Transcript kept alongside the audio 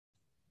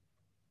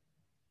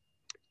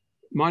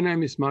My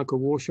name is Michael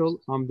Warshall.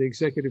 I'm the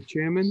Executive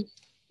Chairman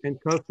and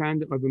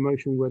co-founder of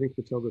Emotion Wedding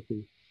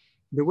Photography.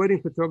 The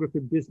wedding photography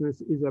business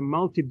is a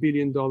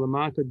multi-billion-dollar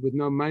market with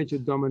no major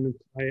dominant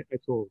player at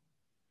all.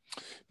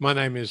 My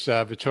name is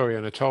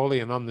Vittorio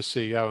Natoli, and I'm the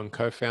CEO and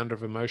co-founder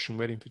of Emotion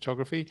Wedding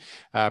Photography.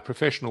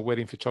 Professional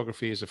wedding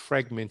photography is a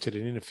fragmented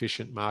and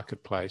inefficient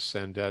marketplace,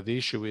 and the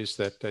issue is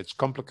that it's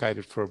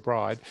complicated for a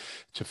bride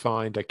to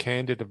find a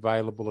candid,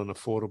 available and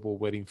affordable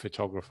wedding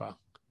photographer.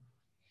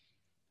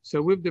 So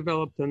we've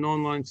developed an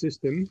online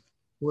system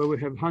where we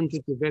have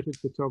hundreds of vetted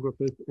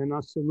photographers, and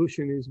our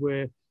solution is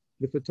where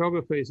the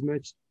photographer is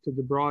matched to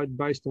the bride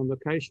based on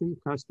location,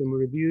 customer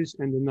reviews,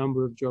 and the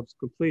number of jobs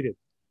completed.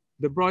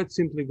 The bride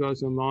simply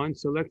goes online,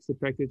 selects the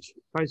package,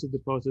 pays a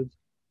deposit,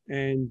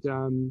 and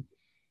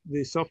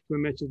the software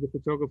matches the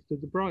photographer to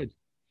the bride.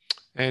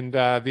 And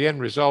the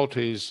end result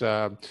is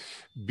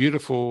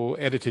beautiful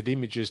edited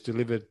images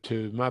delivered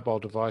to mobile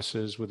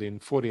devices within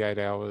 48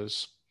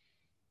 hours.